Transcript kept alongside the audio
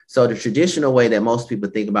So the traditional way that most people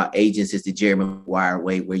think about agents is the Jerry Maguire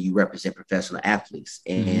way, where you represent professional athletes.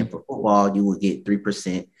 And for football, you will get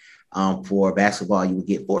 3%. For basketball, you would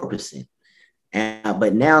get 4%.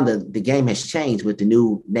 But now the game has changed with the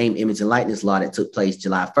new name, image, and likeness law that took place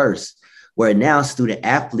July 1st, where now student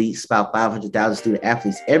athletes, about 500,000 student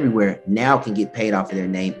athletes everywhere, now can get paid off of their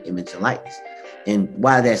name, image, and likeness. And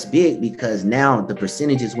why that's big, because now the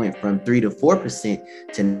percentages went from 3 to 4%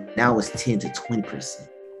 to now it's 10 to 20%.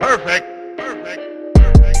 Perfect.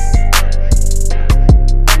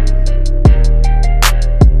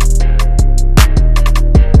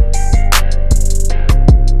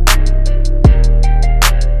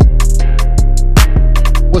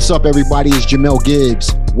 What's up, everybody? It's Jamel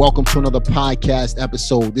Gibbs. Welcome to another podcast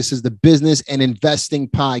episode. This is the Business and Investing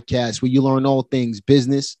Podcast, where you learn all things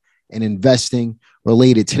business and investing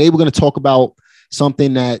related. Today, we're going to talk about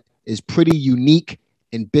something that is pretty unique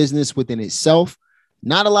in business within itself.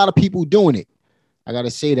 Not a lot of people doing it. I got to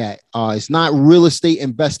say that. It's not real estate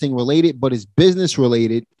investing related, but it's business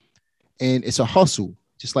related, and it's a hustle,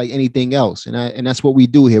 just like anything else. And that's what we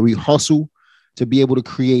do here. We hustle to be able to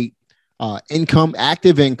create income,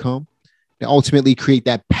 active income, and ultimately create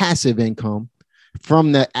that passive income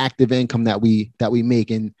from that active income that we make.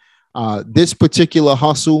 And this particular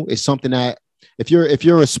hustle is something that if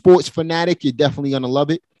you're a sports fanatic, you're definitely gonna love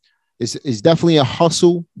it. It's definitely a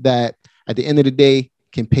hustle that at the end of the day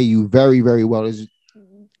can pay you very, very well. There's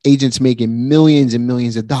agents making millions and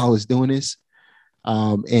millions of dollars doing this.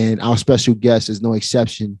 And our special guest is no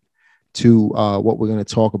exception to what we're going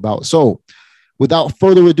to talk about. So without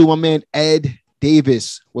further ado, my man, Ed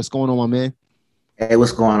Davis, what's going on, my man? Hey,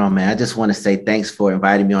 what's going on, man? I just want to say thanks for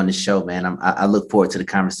inviting me on the show, man. I look forward to the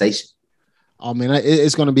conversation. Oh, man,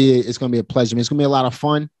 it's going to be a pleasure. It's going to be a lot of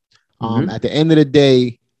fun. At the end of the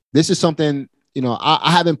day, this is something,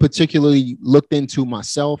 I haven't particularly looked into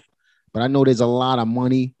myself, but I know there's a lot of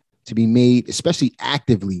money to be made, especially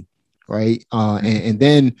actively, right? And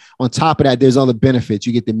then on top of that, there's other benefits.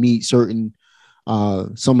 You get to meet certain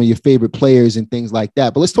some of your favorite players and things like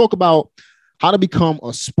that. But let's talk about how to become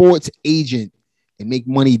a sports agent and make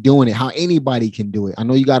money doing it, how anybody can do it. I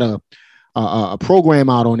know you got a program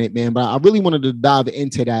out on it, man, but I really wanted to dive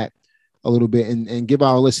into that a little bit and give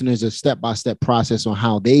our listeners a step-by-step process on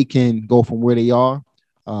how they can go from where they are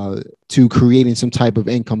to creating some type of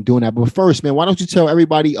income doing that. But first, man, why don't you tell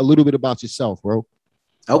everybody a little bit about yourself, bro?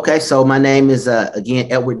 Okay, so my name is,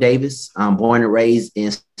 again, Edward Davis. I'm born and raised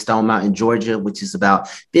in Stone Mountain, Georgia, which is about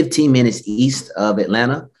 15 minutes east of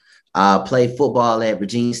Atlanta. Played football at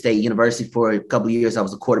Virginia State University for a couple of years. I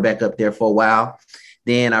was a quarterback up there for a while.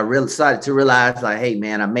 Then I really started to realize, like, hey,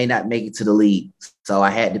 man, I may not make it to the league. So I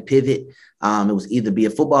had to pivot. It was either be a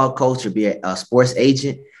football coach or be a sports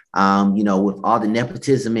agent. With all the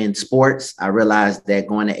nepotism in sports, I realized that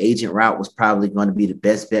going the agent route was probably going to be the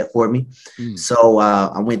best bet for me. So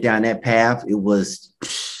I went down that path. It was,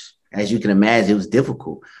 as you can imagine, it was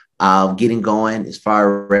difficult getting going as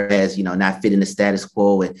far as, not fitting the status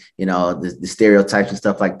quo and, the stereotypes and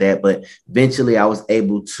stuff like that. But eventually I was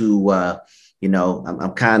able to,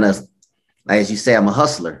 I'm kind of, as you say, I'm a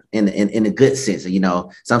hustler in a good sense.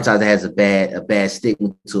 Sometimes it has a bad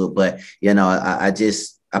stigma to it, but,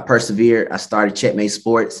 I persevered. I started Checkmate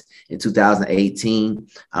Sports in 2018,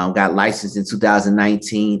 got licensed in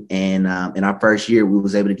 2019. And in our first year, we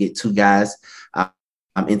was able to get two guys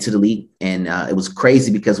into the league. And it was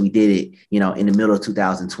crazy because we did it, in the middle of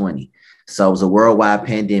 2020. So it was a worldwide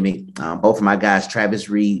pandemic. Both of my guys, Travis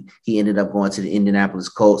Reed, he ended up going to the Indianapolis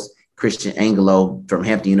Colts. Christian Angelo from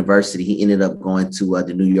Hampton University, he ended up going to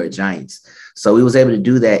the New York Giants. So we was able to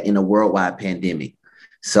do that in a worldwide pandemic.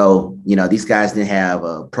 So, these guys didn't have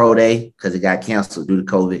a pro day because it got canceled due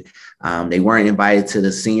to COVID. They weren't invited to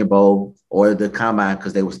the Senior Bowl or the Combine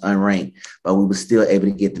because they was unranked, but we were still able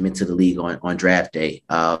to get them into the league on draft day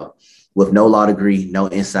with no law degree, no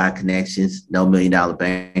inside connections, no $1 million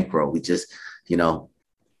bankroll. We just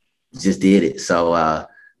did it. So,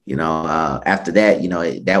 after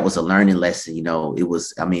that, that was a learning lesson. It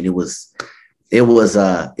was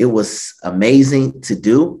amazing to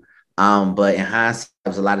do. But in hindsight, there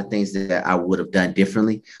was a lot of things that I would have done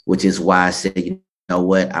differently, which is why I said, you know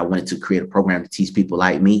what, I wanted to create a program to teach people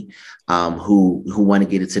like me who want to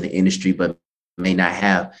get into the industry, but may not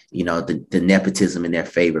have, the nepotism in their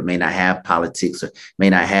favor, may not have politics, or may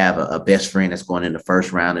not have a best friend that's going in the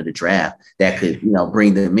first round of the draft that could,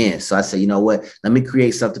 bring them in. So I said, you know what, let me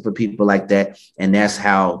create something for people like that. And that's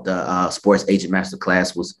how the Sports Agent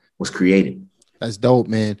Masterclass was created. That's dope,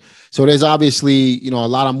 man. So there's obviously, a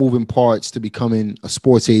lot of moving parts to becoming a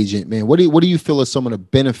sports agent, man. What do you feel are some of the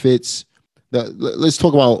benefits? Let's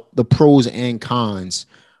talk about the pros and cons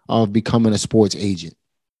of becoming a sports agent?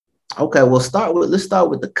 Okay, let's start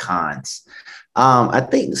with the cons. I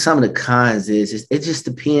think some of the cons is it just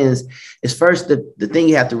depends. It's first the thing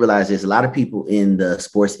you have to realize is a lot of people in the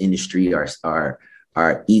sports industry are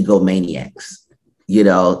egomaniacs. You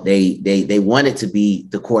know, they wanted to be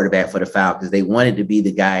the quarterback for the Falcons. They wanted to be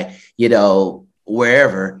the guy, you know,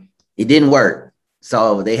 wherever. It didn't work.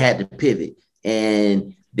 So they had to pivot.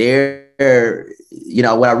 And you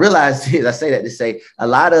know, what I realized is I say that to say a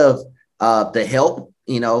lot of the help,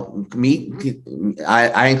 you know,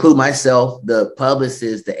 I include myself, the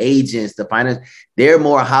publicists, the agents, the finance, they're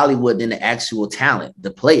more Hollywood than the actual talent,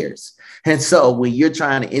 the players. And so when you're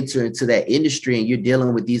trying to enter into that industry and you're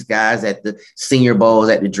dealing with these guys at the Senior Bowls,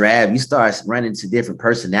 at the draft, you start running into different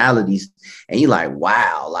personalities and you're like,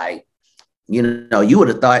 wow, like, you know, you would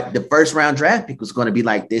have thought the first round draft pick was going to be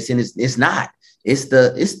like this. And it's not. It's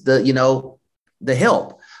the, you know, the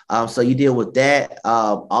help. So you deal with that.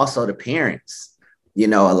 Also the parents, you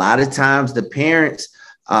know, a lot of times the parents,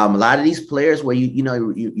 a lot of these players where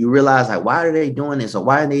you realize like, why are they doing this or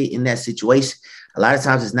why are they in that situation? A lot of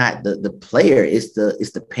times it's not the player, it's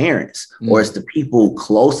the parents or it's the people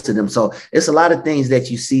close to them. So it's a lot of things that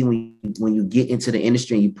you see when you get into the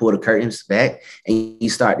industry and you pull the curtains back and you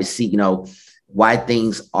start to see, you know, why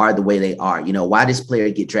things are the way they are, you know, why this player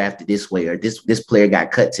get drafted this way or this player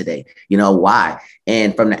got cut today, you know, why?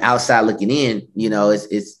 And from the outside looking in, you know,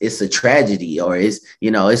 it's a tragedy or it's,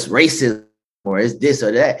 you know, it's racism or it's this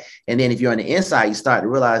or that. And then if you're on the inside, you start to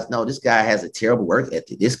realize, no, this guy has a terrible work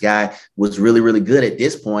ethic. This guy was really, really good at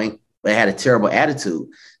this point, but had a terrible attitude.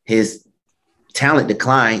 His talent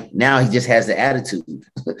declined. Now he just has the attitude.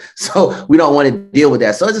 So we don't want to deal with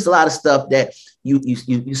that. So it's just a lot of stuff that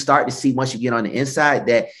you start to see once you get on the inside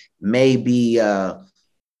that may be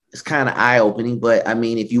it's kind of eye-opening. But I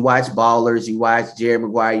mean, if you watch Ballers, you watch Jerry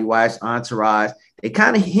Maguire, you watch Entourage, they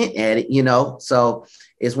kind of hint at it, you know. So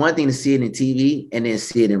it's one thing to see it in TV and then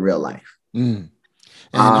see it in real life. And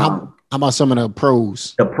how about some of the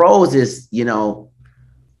pros? The pros is, you know,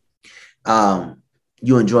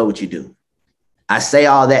 you enjoy what you do. I say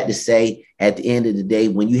all that to say at the end of the day,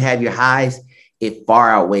 when you have your highs, it far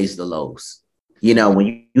outweighs the lows. You know,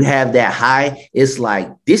 when you have that high, it's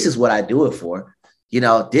like, this is what I do it for. You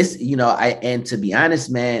know, this, you know, and to be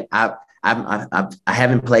honest, man, I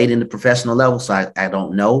haven't played in the professional level, so I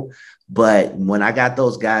don't know. But when I got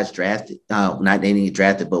those guys drafted, not they didn't get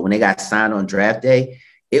drafted, but when they got signed on draft day,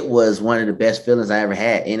 it was one of the best feelings I ever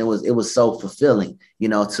had. And it was so fulfilling, you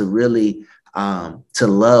know, to really to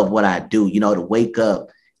love what I do, you know, to wake up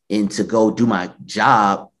and to go do my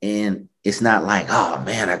job. And it's not like, oh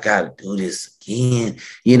man, I got to do this again.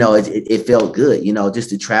 You know, it felt good, you know,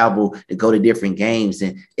 just to travel, to go to different games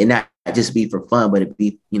and not just be for fun, but it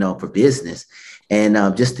be, you know, for business. And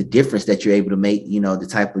just the difference that you're able to make, you know, the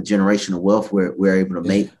type of generational wealth we're able to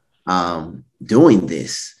make doing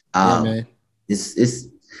this.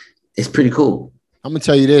 It's pretty cool. I'm gonna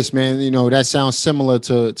tell you this, man. You know, that sounds similar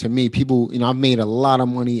to me. People, you know, I've made a lot of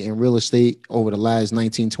money in real estate over the last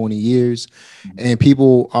 19, 20 years. And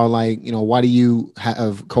people are like, you know, why do you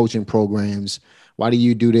have coaching programs? Why do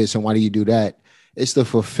you do this and why do you do that? It's the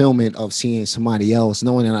fulfillment of seeing somebody else,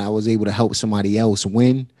 knowing that I was able to help somebody else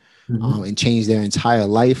win and change their entire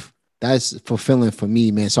life. That's fulfilling for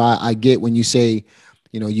me, man. So I get when you say,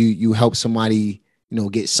 you know, you help somebody, you know,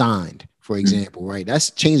 get signed, for example, right?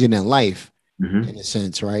 That's changing their life. In a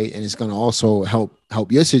sense, right? And it's going to also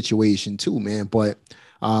help your situation too, man. But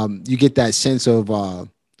you get that sense of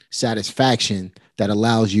satisfaction that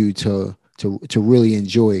allows you to really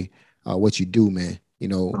enjoy what you do, man. You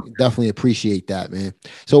know, definitely appreciate that, man.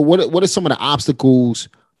 So what are some of the obstacles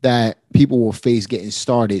that people will face getting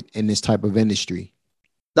started in this type of industry?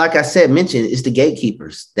 Like I said, mentioned, it's the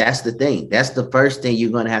gatekeepers. That's the thing. That's the first thing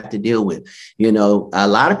you're going to have to deal with. You know, a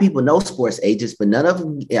lot of people know sports agents, but none of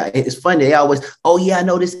them, it's funny. They always, oh yeah, I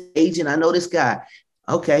know this agent. I know this guy.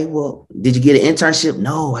 Okay, well, did you get an internship?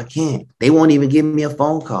 No, I can't. They won't even give me a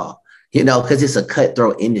phone call, you know, because it's a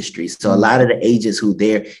cutthroat industry. So a lot of the agents who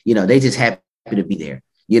there, you know, they just happy to be there,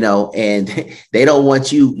 you know, and they don't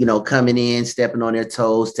want you, you know, coming in, stepping on their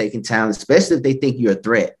toes, taking time, especially if they think you're a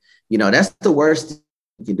threat. You know, that's the worst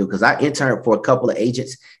you can do, because I interned for a couple of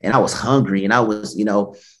agents and I was hungry and I was, you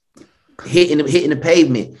know, hitting the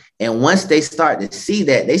pavement. And once they start to see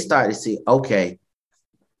that, they start to see, okay,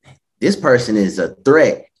 this person is a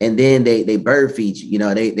threat. And then they bird feed you, you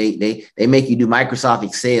know, they make you do Microsoft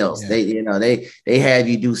Excels. Yeah. They have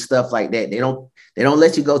you do stuff like that. They don't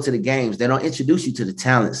let you go to the games. They don't introduce you to the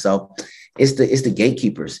talent. So it's the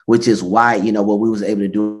gatekeepers, which is why, you know, what we was able to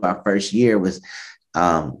do our first year was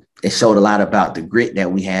it showed a lot about the grit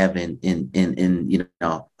that we have in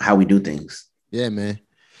how we do things. Yeah, man.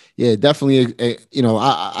 Yeah, definitely.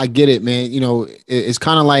 I get it, man. It's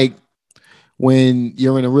kind of like when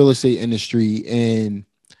you're in the real estate industry and,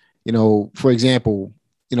 for example,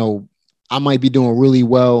 I might be doing really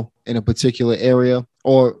well in a particular area.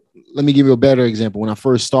 Or let me give you a better example. When I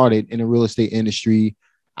first started in the real estate industry,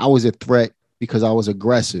 I was a threat because I was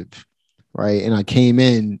aggressive, right? And I came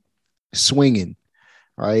in swinging,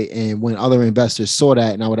 right? And when other investors saw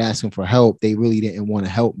that and I would ask them for help, they really didn't want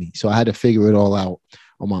to help me. So I had to figure it all out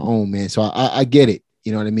on my own, man. So I get it.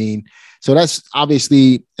 You know what I mean? So that's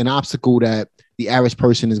obviously an obstacle that the average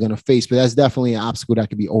person is going to face, but that's definitely an obstacle that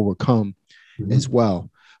can be overcome as well.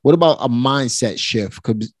 What about a mindset shift?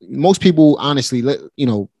 Because most people, honestly,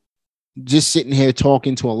 just sitting here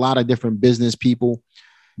talking to a lot of different business people,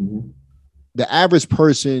 the average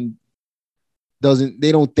person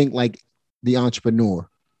they don't think like the entrepreneur,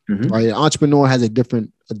 right? The entrepreneur has a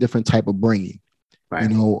different type of bringing. Right.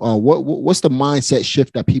 What's the mindset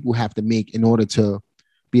shift that people have to make in order to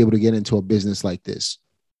be able to get into a business like this?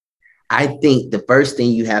 I think the first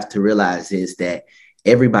thing you have to realize is that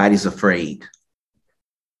everybody's afraid.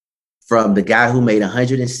 From the guy who made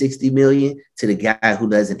 160 million to the guy who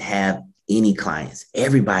doesn't have any clients,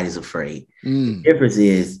 everybody's afraid. The difference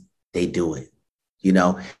is they do it,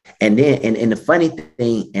 and then, and the funny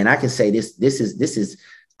thing, and I can say this is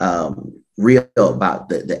real about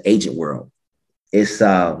the agent world. It's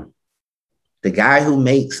the guy who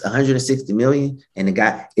makes 160 million and the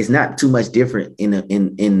guy is not too much different in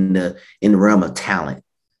the realm of talent.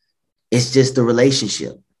 It's just the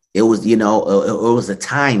relationship. It was, it was a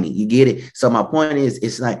timing. You get it? So my point is,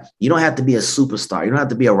 it's like, you don't have to be a superstar. You don't have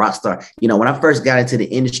to be a rock star. When I first got into the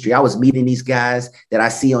industry, I was meeting these guys that I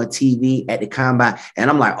see on TV at the combine. And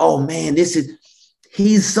I'm like, oh man,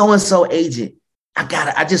 he's so-and-so agent.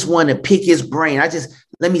 I just want to pick his brain.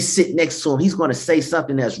 Let me sit next to him. He's going to say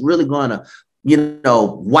something that's really going to,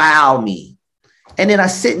 wow me. And then I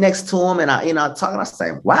sit next to him and I talk and I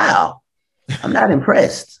say, wow, I'm not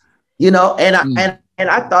impressed, and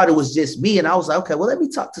I thought it was just me. And I was like, okay, well, let me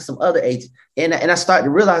talk to some other agents. And I started to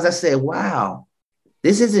realize, I said, wow,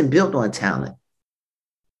 this isn't built on talent.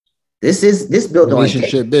 This built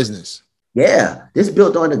relationship business. Yeah, this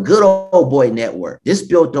built on the good old boy network. This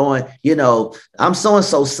built on, I'm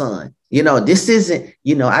so-and-so son. This isn't,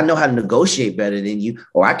 I know how to negotiate better than you,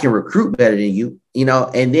 or I can recruit better than you,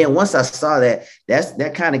 and then once I saw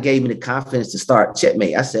that kind of gave me the confidence to start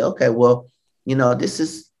Checkmate. I said, okay, well, this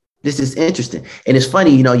is interesting. And it's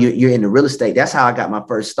funny, you're in the real estate. That's how I got my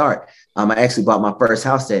first start. I actually bought my first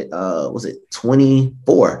house at,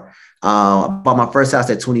 24? I bought my first house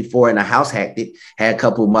at 24 and I house hacked it. Had a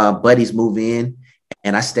couple of my buddies move in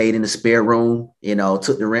and I stayed in the spare room,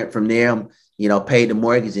 took the rent from them, paid the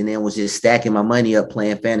mortgage, and then was just stacking my money up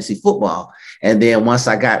playing fantasy football. And then once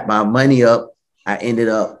I got my money up, I ended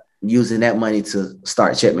up using that money to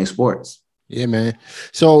start Checkmate Sports. Yeah, man.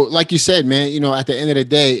 So like you said, man, at the end of the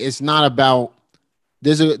day, it's not about,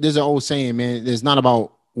 there's an old saying, man, it's not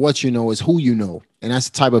about what it's who you know. And that's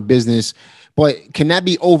the type of business. But can that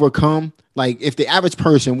be overcome? Like if the average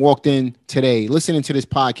person walked in today, listening to this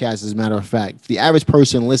podcast, as a matter of fact, if the average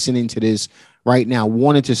person listening to this right now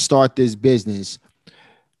wanted to start this business,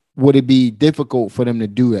 would it be difficult for them to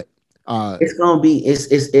do it? It's going to be,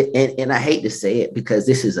 and I hate to say it because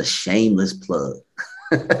this is a shameless plug.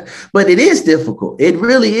 But it is difficult. It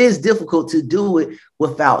really is difficult to do it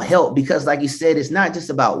without help because, like you said, it's not just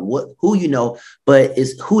about who you know, but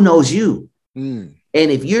it's who knows you. And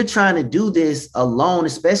if you're trying to do this alone,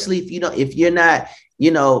 especially if you're not,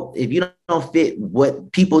 if you don't fit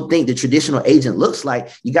what people think the traditional agent looks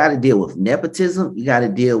like, you got to deal with nepotism. You got to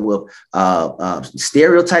deal with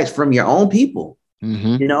stereotypes from your own people.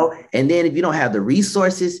 And then if you don't have the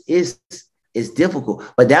resources, it's difficult.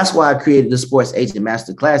 But that's why I created the Sports Agent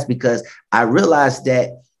Masterclass, because I realized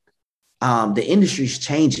that the industry is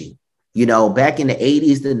changing. Back in the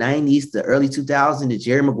 80s, the 90s, the early 2000s, the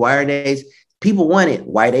Jerry Maguire days, people wanted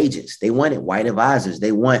white agents. They wanted white advisors.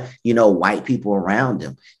 They want, white people around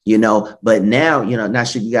them, but now, not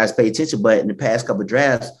sure you guys pay attention, but in the past couple of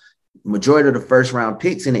drafts, majority of the first round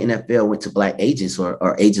picks in the NFL went to black agents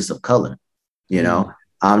or agents of color,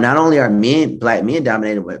 Not only are black men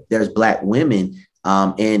dominated, but there's black women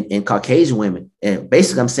and Caucasian women. And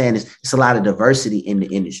basically I'm saying it's a lot of diversity in the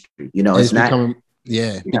industry. It's not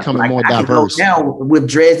becoming more diverse now with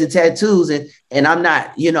dreads and tattoos. And I'm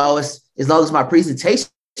not, it's, as long as my presentation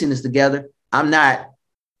is together, I'm not,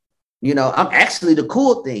 I'm actually the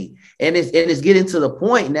cool thing. And it's getting to the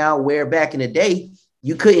point now where back in the day,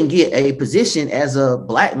 you couldn't get a position as a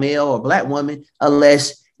black male or black woman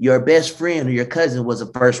unless your best friend or your cousin was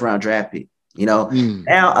a first round draft pick. Mm.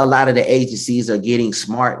 Now a lot of the agencies are getting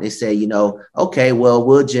smart. They say, okay, well,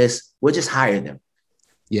 we'll just hire them.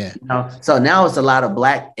 Yeah. So now it's a lot of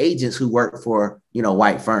black agents who work for,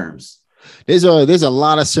 white firms. There's a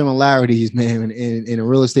lot of similarities, man, in the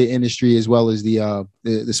real estate industry as well as the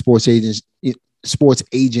sports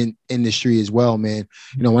agent industry as well, man.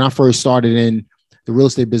 When I first started in the real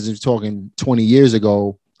estate business, talking 20 years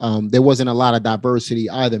ago, there wasn't a lot of diversity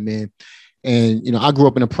either, man. And I grew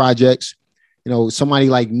up in the projects. Somebody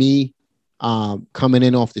like me coming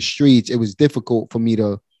in off the streets, it was difficult for me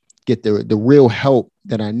to get the real help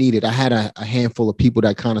that I needed. I had a handful of people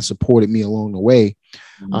that kind of supported me along the way.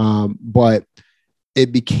 But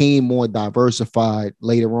it became more diversified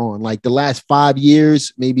later on. Like the last 5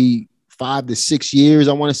 years, maybe 5 to 6 years,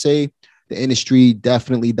 I want to say, the industry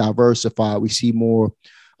definitely diversified. We see more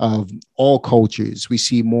of all cultures. We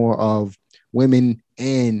see more of women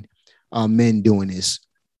and men doing this.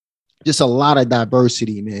 Just a lot of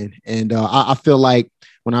diversity, man. And I feel like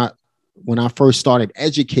when I first started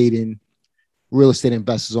educating real estate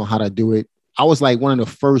investors on how to do it, I was like one of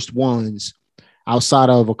the first ones, outside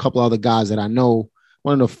of a couple other guys that I know,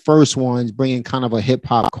 one of the first ones bringing kind of a hip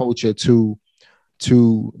hop culture to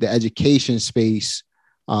the education space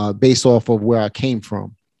based off of where I came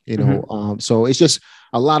from, so it's just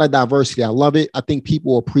a lot of diversity. I love it. I think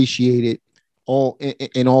people appreciate it all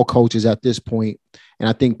in all cultures at this point. And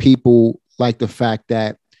I think people like the fact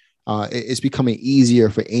that it's becoming easier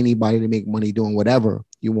for anybody to make money doing whatever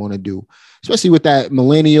you want to do, especially with that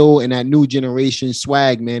millennial and that new generation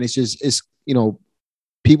swag, man. It's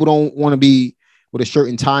people don't want to be with a shirt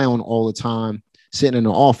and tie on all the time, sitting in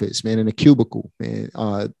the office, man, in a cubicle, man.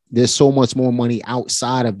 There's so much more money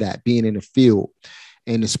outside of that, being in the field.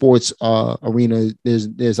 In the sports arena,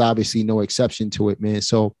 there's obviously no exception to it, man.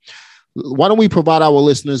 So why don't we provide our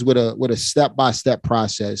listeners with a step-by-step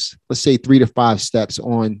process, let's say 3 to 5 steps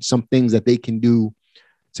on some things that they can do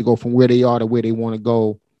to go from where they are to where they want to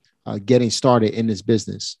go, getting started in this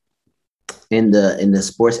business. In the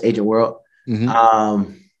sports agent world, 3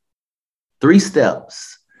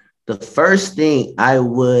 steps. The first thing I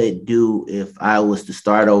would do if I was to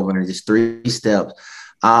start over, and just 3 steps,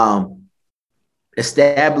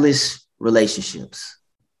 establish relationships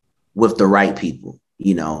with the right people.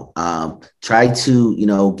 Try to,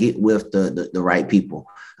 get with the right people,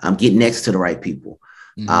 get next to the right people,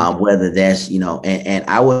 whether that's, and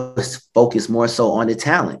I was focused more so on the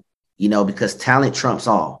talent, because talent trumps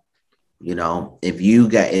all. If you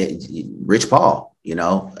got Rich Paul,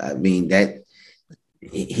 I mean, that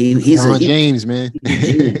he's LeBron James, man.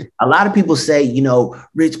 A lot of people say,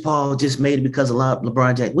 Rich Paul just made it because of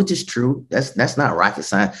LeBron James, which is true. That's not rocket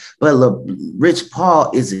science. But Rich Paul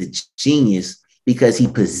is a genius because he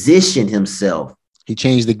positioned himself. He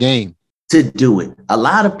changed the game to do it. A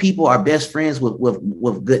lot of people are best friends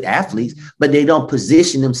with good athletes, but they don't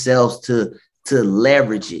position themselves to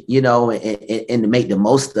leverage it, and to make the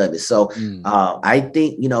most of it. So I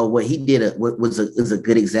think, what he did was a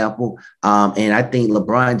good example. And I think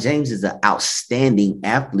LeBron James is an outstanding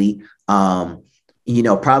athlete.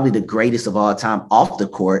 Probably the greatest of all time off the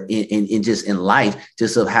court and just in life,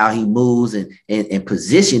 just of how he moves and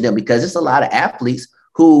position them, because it's a lot of athletes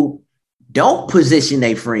who don't position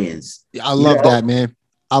their friends. I love that, man.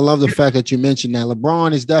 I love the fact that you mentioned that.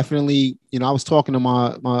 LeBron is definitely, I was talking to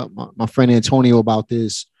my friend Antonio about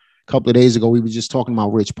this a couple of days ago. We were just talking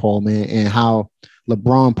about Rich Paul, man, and how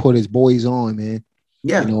LeBron put his boys on, man.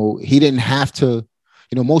 Yeah. He didn't have to,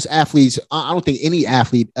 most athletes, I don't think any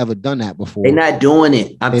athlete ever done that before. They're not doing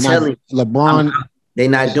it. I'm telling you. LeBron. They're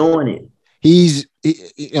not doing it.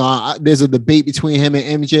 There's a debate between him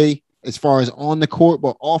and MJ as far as on the court,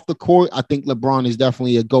 but off the court, I think LeBron is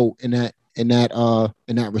definitely a GOAT in that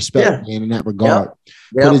respect, man, in that regard.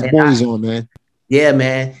 Put his boys on, man. Yeah,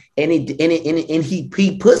 man. And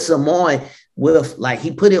he puts them on with, like,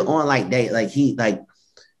 he put it on like they, like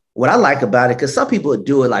what I like about it, because some people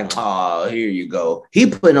do it like, oh, here you go. He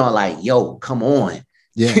put it on like, yo, come on.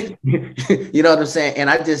 Yeah. You know what I'm saying? And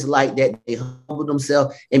I just like that they humble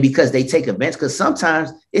themselves, and because they take advantage, because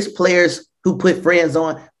sometimes it's players who put friends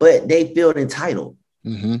on, but they feel entitled.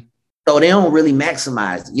 Mm-hmm. So they don't really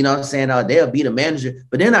maximize, you know what I'm saying? They'll be the manager,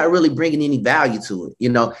 but they're not really bringing any value to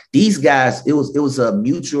it. These guys, it was a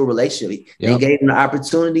mutual relationship. Yep. They gave them the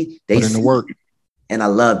opportunity. They put in the work. And I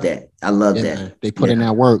love that. I love that. Man. They put in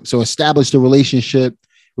that work. So establish the relationship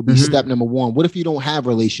would be step number 1. What if you don't have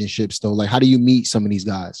relationships though? Like, how do you meet some of these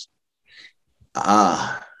guys?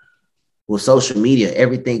 With social media,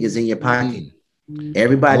 everything is in your pocket.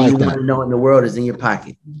 Everybody you want to know in the world is in your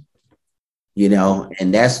pocket.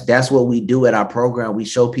 And that's what we do at our program. We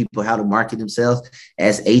show people how to market themselves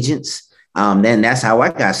as agents. Then that's how I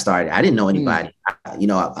got started. I didn't know anybody.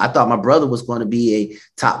 I thought my brother was going to be a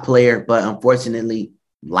top player, but unfortunately,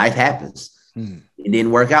 life happens. It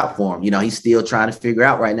didn't work out for him. He's still trying to figure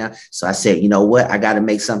out right now. So I said, you know what? I got to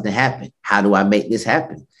make something happen. How do I make this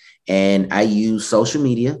happen? And I use social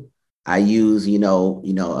media. I use,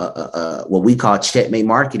 what we call checkmate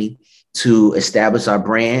marketing to establish our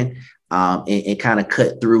brand and kind of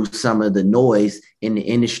cut through some of the noise in the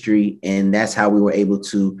industry. And that's how we were able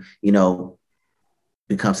to,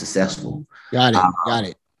 become successful. Got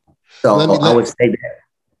it. So I would say that.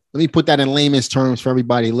 Let me put that in layman's terms for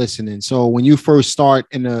everybody listening. So when you first start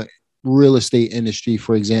in the real estate industry,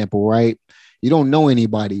 for example, right? You don't know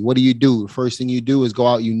anybody. What do? The first thing you do is go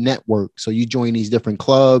out, you network. So you join these different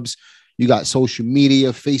clubs. You got social media,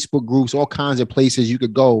 Facebook groups, all kinds of places you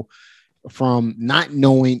could go from not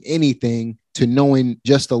knowing anything to knowing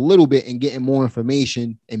just a little bit and getting more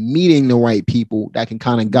information and meeting the right people that can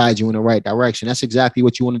kind of guide you in the right direction. That's exactly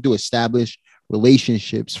what you want to do. Establish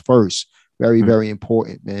relationships first. Very, very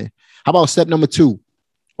important, man. How about step number 2?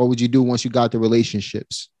 What would you do once you got the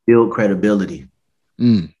relationships? Build credibility.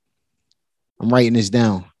 I'm writing this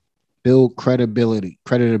down. Build credibility.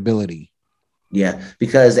 Yeah,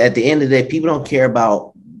 because at the end of the day, people don't care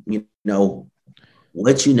about,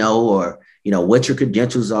 what you know or, what your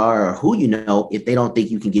credentials are or who you know if they don't think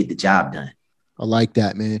you can get the job done. I like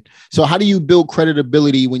that, man. So how do you build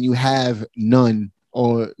credibility when you have none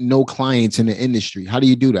or no clients in the industry? How do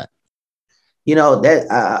you do that?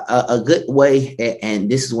 That a good way, and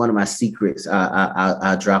this is one of my secrets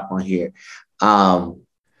I'll drop on here.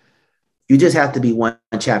 You just have to be one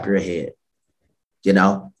chapter ahead,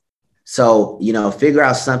 So, figure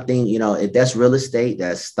out something, if that's real estate,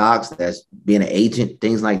 that's stocks, that's being an agent,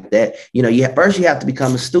 things like that. You have to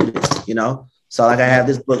become a student, So like I have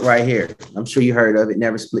this book right here. I'm sure you heard of it,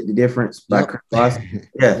 Never Split the Difference by Kurt Voss.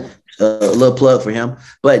 Yeah, a little plug for him.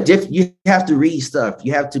 But you have to read stuff.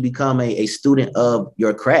 You have to become a student of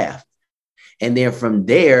your craft. And then from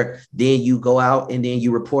there, then you go out and then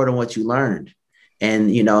you report on what you learned. And,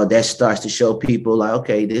 that starts to show people like,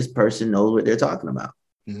 okay, this person knows what they're talking about.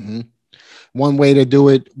 Mm-hmm. One way to do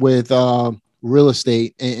it with real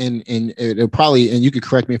estate, and it'll probably, and you could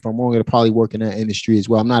correct me if I'm wrong, it'll probably work in that industry as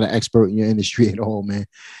well. I'm not an expert in your industry at all, man.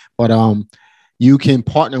 But you can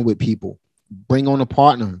partner with people, bring on a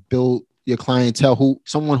partner, build your clientele,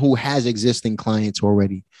 someone who has existing clients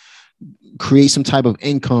already, create some type of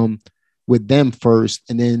income with them first.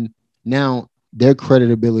 And then now their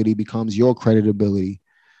credibility becomes your credibility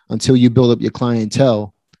until you build up your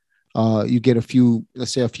clientele. You get a few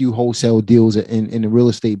wholesale deals in the real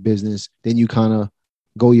estate business, then you kind of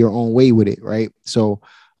go your own way with it. Right. So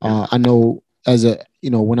I know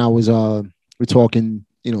when I was, we're talking,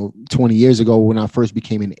 20 years ago, when I first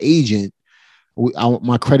became an agent,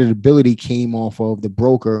 my credibility came off of the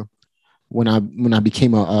broker. When I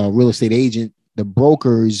became a real estate agent, the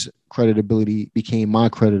broker's credibility became my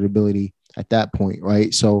credibility at that point.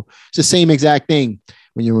 Right. So it's the same exact thing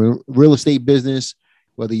when you're in a real estate business.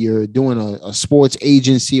 Whether you're doing a sports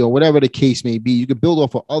agency or whatever the case may be, you can build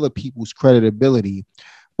off of other people's credibility.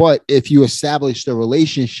 But if you establish the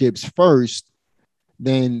relationships first,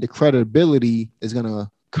 then the credibility is going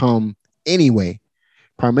to come anyway,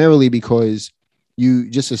 primarily because you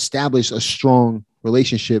just establish a strong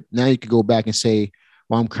relationship. Now you can go back and say,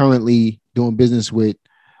 well, I'm currently doing business with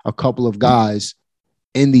a couple of guys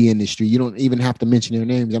in the industry. You don't even have to mention their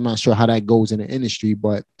names. I'm not sure how that goes in the industry,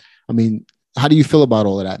 but I mean, how do you feel about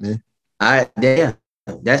all of that, man?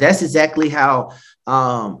 That's exactly how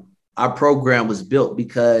our program was built,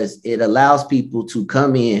 because it allows people to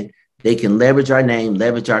come in. They can leverage our name,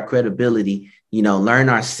 leverage our credibility, learn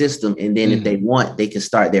our system. And then if they want, they can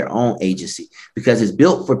start their own agency, because it's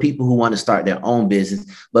built for people who want to start their own business.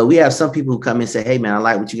 But we have some people who come in and say, hey, man, I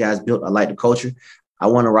like what you guys built. I like the culture. I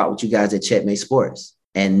want to rock with you guys at Checkmate Sports.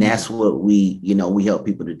 And that's what we help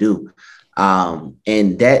people to do.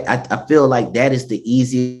 And that I feel like that is the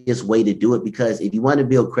easiest way to do it, because if you want to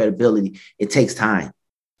build credibility, it takes time.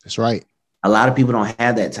 That's right. A lot of people don't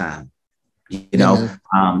have that time, if and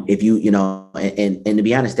to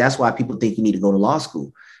be honest, that's why people think you need to go to law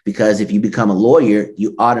school, because if you become a lawyer,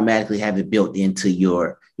 you automatically have it built into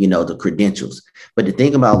your, the credentials. But the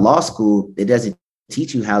thing about law school, it doesn't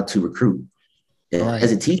teach you how to recruit. It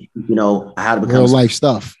doesn't teach you, how to become real life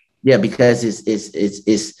stuff. Yeah, because it's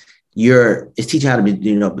teaching how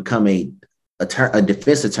to become a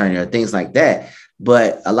defense attorney or things like that.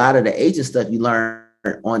 But a lot of the agent stuff you learn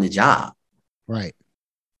on the job. Right.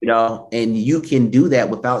 And you can do that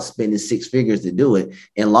without spending six figures to do it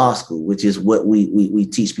in law school, which is what we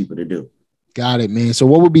teach people to do. Got it, man. So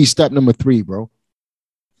what would be step number 3, bro?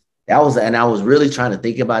 And I was really trying to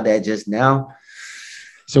think about that just now.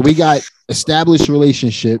 So we got established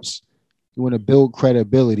relationships. You want to build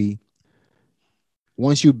credibility.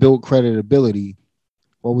 Once you build credibility,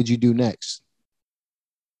 what would you do next?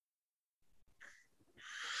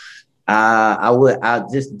 I'll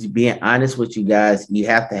just being honest with you guys. You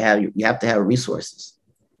have to have resources.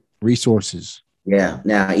 Resources. Yeah.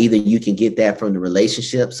 Now, either you can get that from the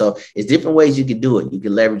relationship. So it's different ways you can do it. You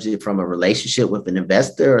can leverage it from a relationship with an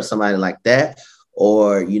investor or somebody like that.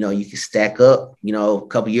 Or, you can stack up, a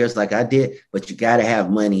couple years like I did, but you got to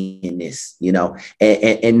have money in this,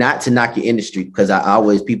 and not to knock your industry, because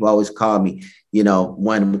people always call me,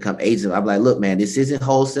 wanting to become agent. I'm like, look, man, this isn't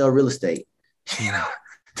wholesale real estate. You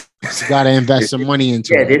got to invest some money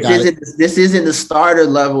into it. This isn't the starter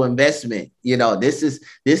level investment. This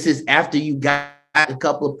is after you got a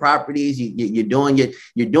couple of properties, you're doing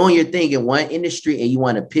your thing in one industry and you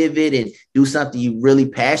want to pivot and do something you're really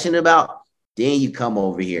passionate about. Then you come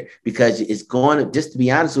over here, because it's going to, just to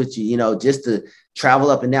be honest with you, just to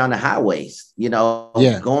travel up and down the highways,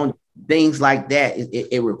 going things like that.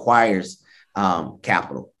 It requires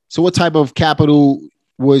capital. So what type of capital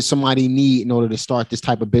would somebody need in order to start this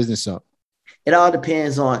type of business up? It all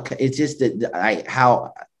depends on, it's just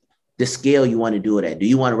how the scale you want to do it at. Do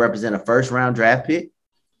you want to represent a first round draft pick?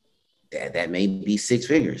 That may be six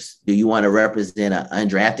figures. Do you want to represent an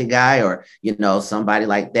undrafted guy or, somebody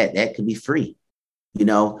like that? That could be free,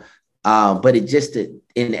 but it just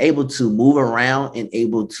able to move around and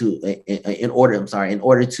able to, in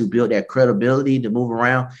order to build that credibility to move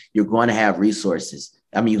around, you're going to have resources.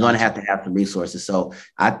 I mean, you're going to have some resources. So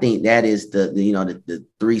I think that is the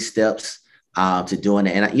 3 steps to doing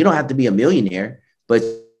it. And you don't have to be a millionaire, but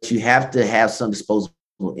you have to have some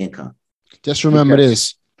disposable income. Just remember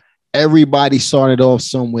this. Everybody started off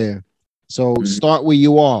somewhere. So start where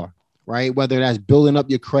you are, right? Whether that's building up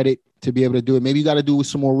your credit to be able to do it. Maybe you got to do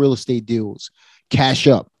some more real estate deals, cash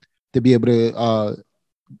up to be able to,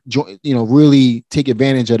 really take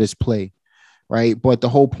advantage of this play, right? But the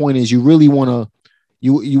whole point is you really want to,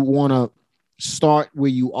 you want to start where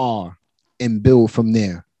you are and build from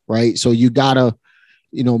there, right? So you got to,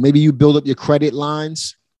 maybe you build up your credit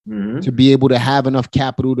lines to be able to have enough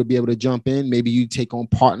capital to be able to jump in. Maybe you take on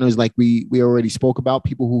partners like we already spoke about,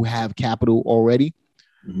 people who have capital already,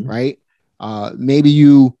 right? Maybe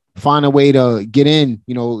you find a way to get in,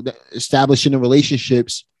 establishing the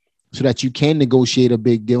relationships so that you can negotiate a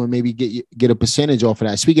big deal and maybe get a percentage off of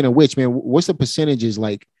that. Speaking of which, man, what's the percentages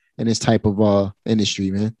like in this type of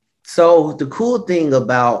industry, man? So the cool thing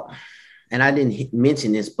about, and I didn't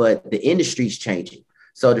mention this, but the industry's changing.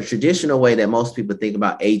 So the traditional way that most people think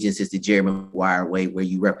about agents is the Jerry Maguire way, where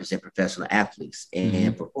you represent professional athletes.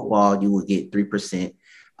 And for football, you will get 3%.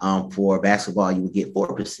 For basketball, you would get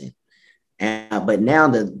 4%. But now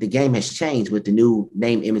the game has changed with the new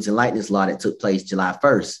name, image, and likeness law that took place July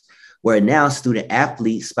 1st, where now student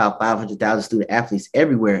athletes, about 500,000 student athletes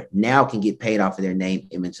everywhere, now can get paid off of their name,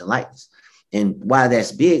 image, and likeness. And why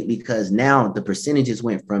that's big, because now the percentages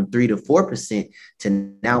went from 3 to 4%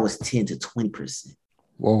 to now it's 10 to 20%.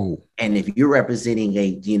 Whoa. And if you're representing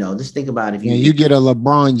just think about if you get a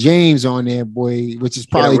LeBron James on there, boy, which is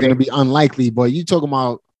probably going to be unlikely, but you talking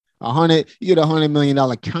about you get $100 million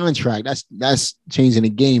contract. That's changing the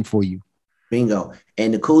game for you. Bingo.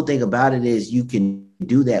 And the cool thing about it is you can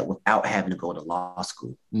do that without having to go to law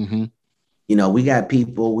school. We got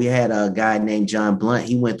people, we had a guy named John Blunt.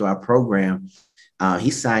 He went through our program.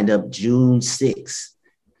 He signed up June 6th.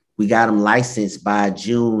 We got him licensed by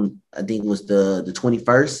June, I think it was the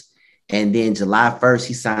 21st. And then July 1st,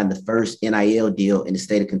 he signed the first NIL deal in the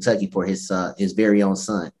state of Kentucky for his very own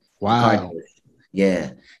son. Wow.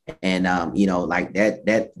 Yeah. And, like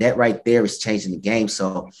that right there is changing the game.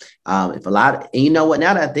 So if and you know what,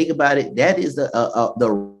 now that I think about it, that is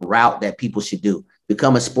the route that people should do.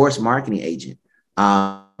 Become a sports marketing agent.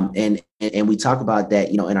 And we talk about that,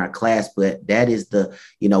 in our class, but that is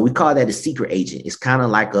we call that a secret agent. It's kind of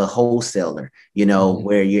like a wholesaler,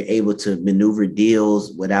 where you're able to maneuver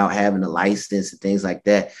deals without having a license and things like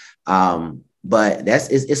that. But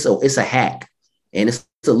it's a hack, and it's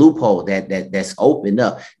a loophole that's opened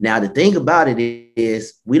up. Now, the thing about it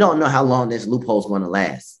is we don't know how long this loophole is going to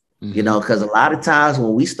last. Because a lot of times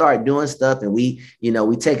when we start doing stuff and we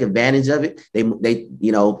take advantage of it,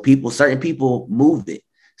 certain people move it.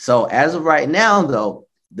 So as of right now, though,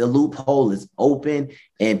 the loophole is open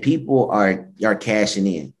and people are cashing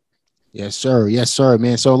in. Yes, sir. Yes, sir,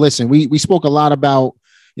 man. So listen, we spoke a lot about,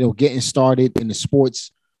 getting started in the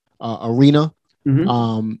sports arena.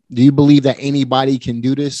 Do you believe that anybody can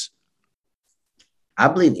do this? I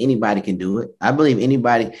believe anybody can do it. I believe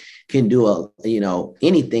anybody can do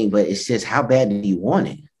anything, but it's just how bad do you want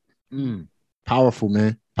it? Powerful,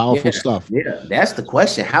 man. Powerful stuff. Yeah, that's the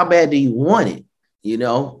question. How bad do you want it?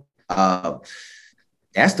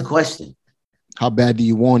 That's the question. How bad do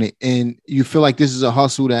you want it? And you feel like this is a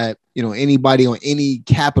hustle that, anybody on any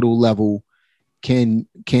capital level can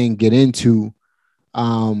get into.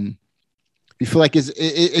 You feel like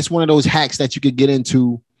it's one of those hacks that you could get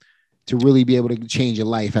into to really be able to change your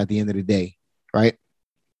life at the end of the day, right?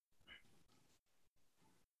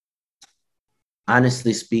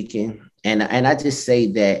 Honestly speaking, and I just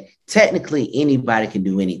say that technically anybody can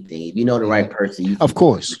do anything. If you know the right person, of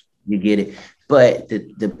course, you get it. But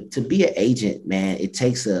to be an agent, man, it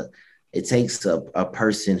takes a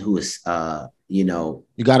person who is you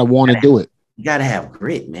got to want to do it. You got to have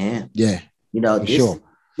grit, man. Yeah, sure.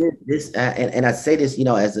 And I say this,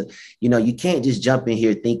 as a, you can't just jump in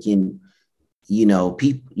here thinking,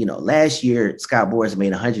 people, last year Scott Boras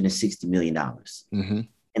made $160 million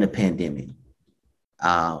in a pandemic.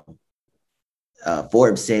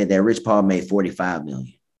 Forbes said that Rich Paul made 45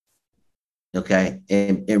 million. Okay.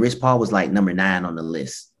 And Rich Paul was like number 9 on the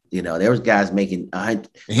list. There was guys making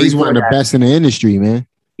he's one of the best in the industry, man.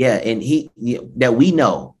 Yeah. And he that we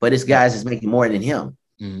know, but this guy's is making more than him,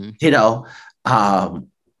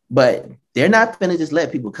 but they're not going to just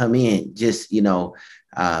let people come in just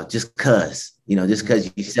cause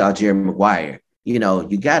you saw Jerry Maguire.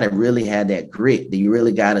 You got to really have that grit. That you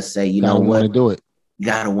really got to say, you know what, to do it. You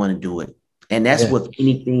got to want to do it. And that's with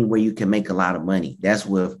anything where you can make a lot of money. That's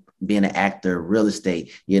with being an actor, real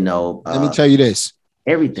estate, Let me tell you this.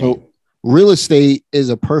 Everything. So real estate is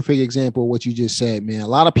a perfect example of what you just said, man. A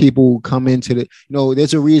lot of people come into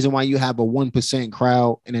there's a reason why you have a 1%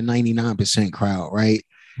 crowd and a 99% crowd, right?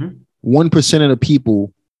 1% of the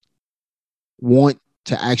people want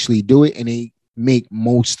to actually do it, and they make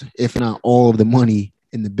most, if not all, of the money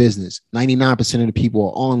in the business. 99% of the people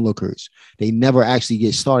are onlookers. They never actually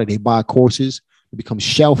get started. They buy courses, it becomes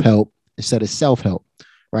shelf help instead of self-help,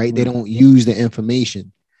 right? They don't use the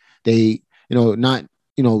information. They, not,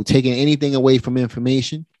 taking anything away from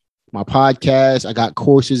information. My podcast, I got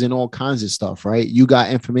courses and all kinds of stuff, right? You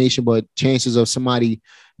got information, but chances of somebody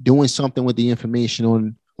doing something with the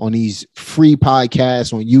information on these free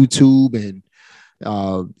podcasts on YouTube and,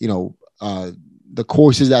 the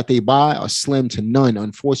courses that they buy are slim to none,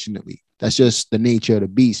 unfortunately. That's just the nature of the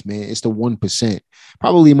beast, man. It's the 1%,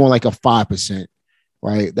 probably more like a 5%,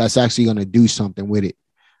 right? That's actually going to do something with it.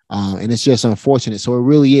 And it's just unfortunate. So it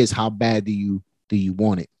really is, how bad do you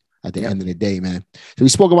want it at the end of the day, man? So we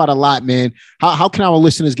spoke about a lot, man. How can our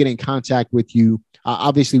listeners get in contact with you?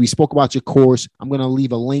 Obviously, we spoke about your course. I'm going to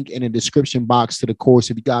leave a link in the description box to the course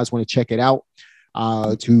if you guys want to check it out,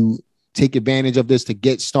 to take advantage of this to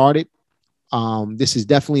get started. This is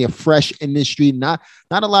definitely a fresh industry. Not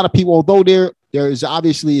a lot of people, although there is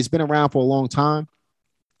obviously, it's been around for a long time.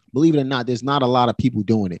 Believe it or not, there's not a lot of people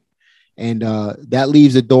doing it. And that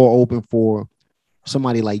leaves the door open for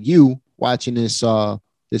somebody like you watching this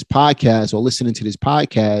podcast or listening to this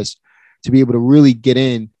podcast to be able to really get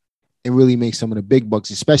in and really make some of the big bucks,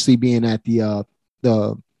 especially being at the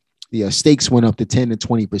stakes went up to 10 to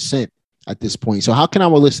 20% at this point. So how can our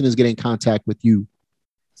listeners get in contact with you?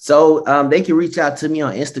 So they can reach out to me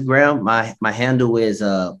on Instagram. My handle is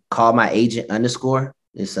call my agent _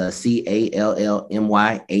 It's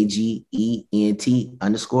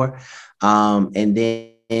CALLMYAGENT _ and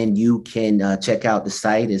then you can check out the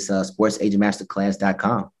site. It's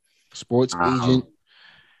sportsagentmasterclass.com.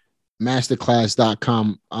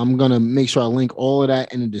 Sportsagentmasterclass.com. I'm gonna make sure I link all of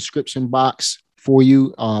that in the description box for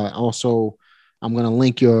you. Also, I'm gonna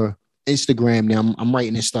link your Instagram now. I'm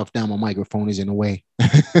writing this stuff down. My microphone is in the way.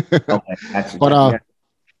 Okay, but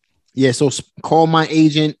so call my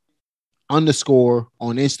agent _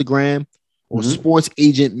 on Instagram or Sports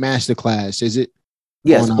Agent Masterclass. Is it?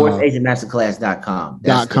 Yeah, sportsagentmasterclass.com.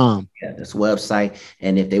 .com. Yeah, that's the website.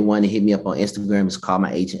 And if they want to hit me up on Instagram, it's call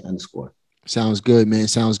my agent _ Sounds good, man.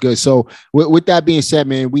 Sounds good. So with that being said,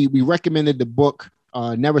 man, we recommended the book,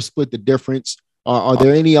 Never Split the Difference. Are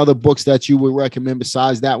there any other books that you would recommend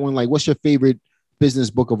besides that one? Like, what's your favorite business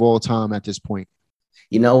book of all time at this point?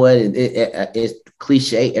 You know what? It's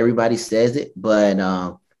cliche. Everybody says it, but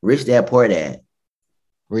Rich Dad Poor Dad.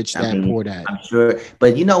 Rich Dad Poor Dad. I'm sure.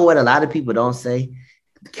 But you know what? A lot of people don't say.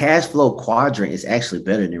 The Cash Flow Quadrant is actually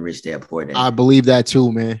better than Rich Dad Poor Dad. I believe that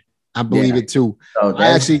too, man. I believe it too. So I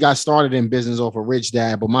actually got started in business off of Rich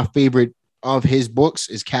Dad, but my favorite of his books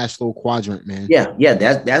is Cash Flow Quadrant, man. Yeah.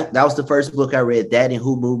 That was the first book I read. That and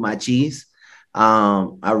Who Moved My Cheese.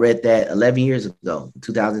 I read that 11 years ago,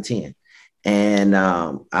 2010. And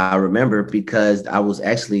I remember because I was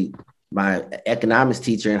actually, my economics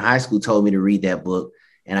teacher in high school told me to read that book,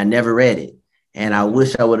 and I never read it. And I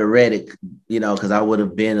wish I would have read it, because I would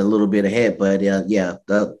have been a little bit ahead. But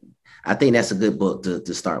I think that's a good book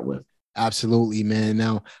to start with. Absolutely, man.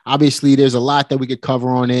 Now, obviously, there's a lot that we could cover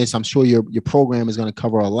on this. I'm sure your program is going to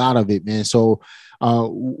cover a lot of it, man. So,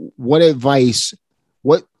 what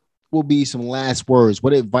will be some last words?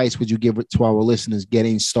 What advice would you give to our listeners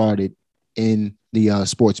getting started in the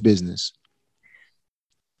sports business?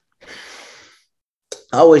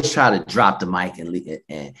 I always try to drop the mic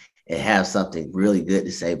and have something really good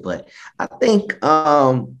to say, but I think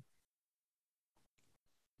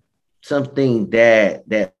something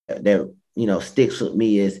that sticks with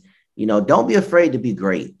me is, don't be afraid to be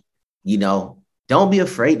great. Don't be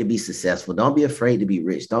afraid to be successful. Don't be afraid to be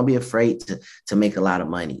rich. Don't be afraid to make a lot of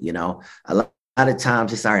money. A lot of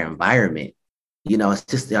times it's our environment. It's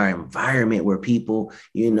just our environment where people,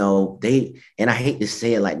 and I hate to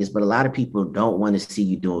say it like this, but a lot of people don't want to see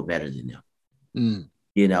you doing better than them.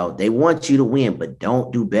 They want you to win, but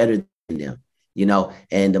don't do better than them.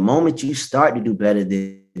 And the moment you start to do better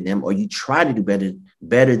than them, or you try to do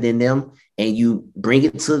better than them, and you bring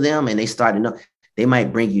it to them and they start to know, they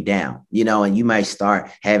might bring you down, and you might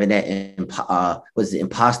start having that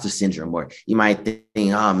imposter syndrome, or you might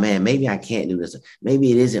think, oh man, maybe I can't do this.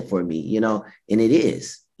 Maybe it isn't for me, and it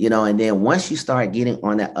is, and then once you start getting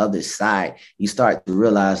on that other side, you start to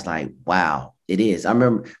realize like, wow, it is. I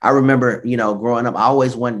remember, growing up, I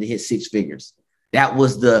always wanted to hit six figures. That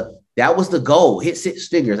was the goal, hit six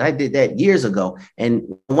figures. I did that years ago.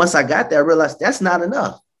 And once I got there, I realized that's not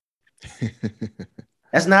enough.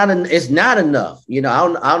 It's not enough. I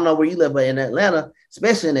don't know where you live, but in Atlanta,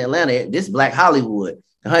 especially in Atlanta, this Black Hollywood,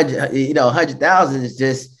 100,000 is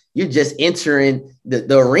just, you're just entering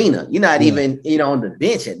the arena. You're not even, on the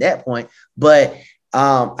bench at that point. But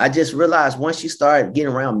I just realized once you start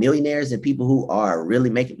getting around millionaires and people who are really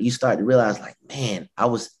making, you start to realize like, man, I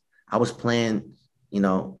was playing,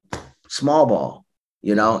 small ball,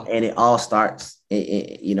 and it all starts,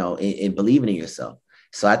 in believing in yourself.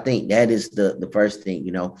 So I think that is the first thing,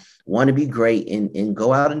 want to be great and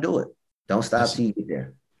go out and do it. Don't stop till you get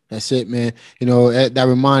there. That's it, man. That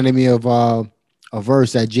reminded me of a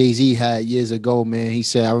verse that Jay-Z had years ago, man. He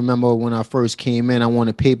said, I remember when I first came in, I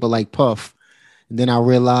wanted paper like Puff. And then I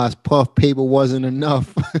realized Puff paper wasn't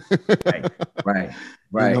enough. Right.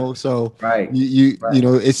 So right.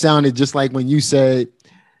 It sounded just like when you said,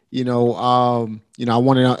 I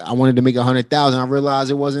wanted to make 100,000. I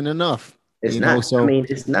realized it wasn't enough. It's not. So,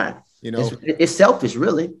 it's not. It's selfish,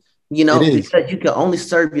 really. Because you can only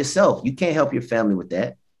serve yourself. You can't help your family with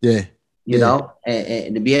that. Yeah.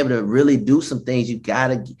 And to be able to really do some things, you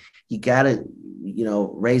gotta,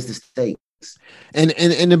 raise the stakes. And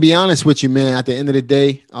to be honest with you, man, at the end of the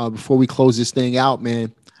day, before we close this thing out,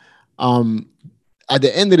 man, at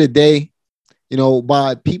the end of the day,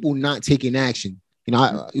 by people not taking action,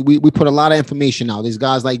 we put a lot of information out. There's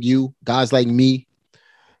guys like you, guys like me,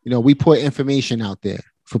 we put information out there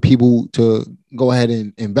for people to go ahead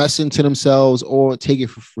and invest into themselves or take it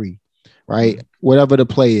for free, right? Whatever the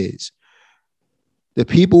play is. The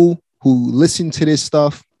people who listen to this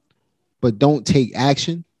stuff but don't take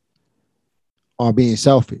action are being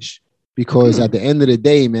selfish, because at the end of the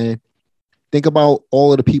day, man, think about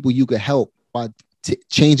all of the people you could help by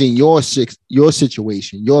changing your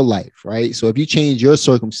situation, your life, right? So if you change your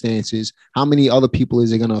circumstances, how many other people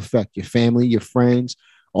is it going to affect? Your family, your friends,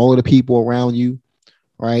 all of the people around you,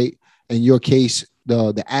 right? In your case,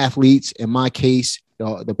 the athletes. In my case,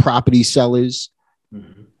 the property sellers.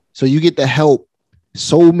 Mm-hmm. So you get to help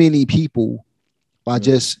so many people by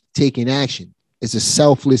just taking action. It's a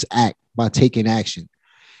selfless act by taking action.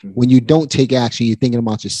 Mm-hmm. When you don't take action, you're thinking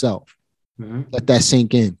about yourself. Mm-hmm. Let that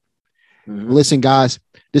sink in. Mm-hmm. Listen, guys,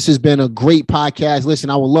 this has been a great podcast. Listen,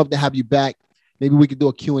 I would love to have you back. Maybe we could do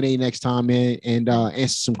a Q&A next time, man, and answer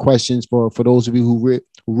some questions for those of you who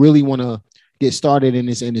really want to get started in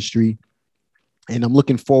this industry. And I'm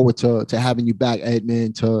looking forward to having you back, Ed,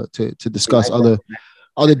 man, to discuss other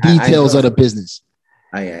details of the business.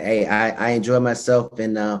 I enjoy myself,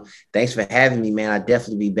 and thanks for having me, man. I'll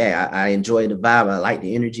definitely be back. I enjoy the vibe. I like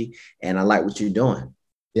the energy, and I like what you're doing.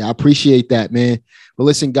 Yeah, I appreciate that, man. But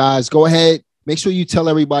listen, guys, go ahead. Make sure you tell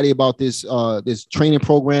everybody about this training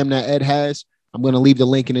program that Ed has. I'm going to leave the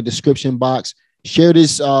link in the description box. Share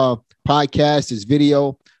this podcast, this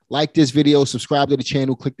video. Like this video, subscribe to the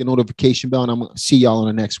channel, click the notification bell, and I'm going to see y'all on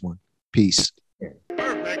the next one. Peace.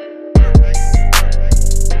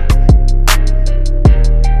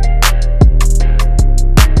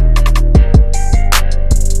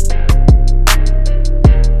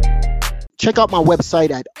 check out my website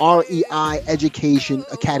at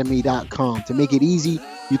reieducationacademy.com. To make it easy,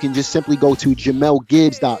 you can just simply go to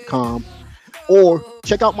jamelgibbs.com or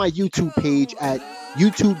check out my YouTube page at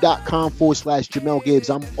youtube.com/Jamel Gibbs.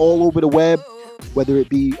 I'm all over the web, whether it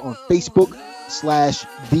be on Facebook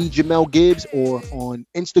 /the Jamel Gibbs or on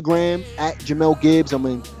Instagram at Jamel Gibbs. I'm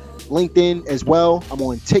on LinkedIn as well. I'm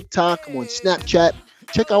on TikTok. I'm on Snapchat.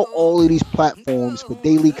 Check out all of these platforms for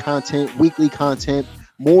daily content, weekly content,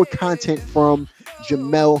 more content from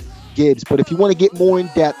Jamel Gibbs. But if you want to get more in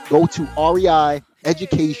depth, go to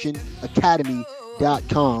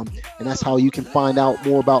reieducationacademy.com, and that's how you can find out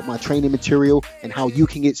more about my training material and how you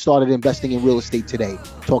can get started investing in real estate today.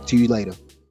 Talk to you later.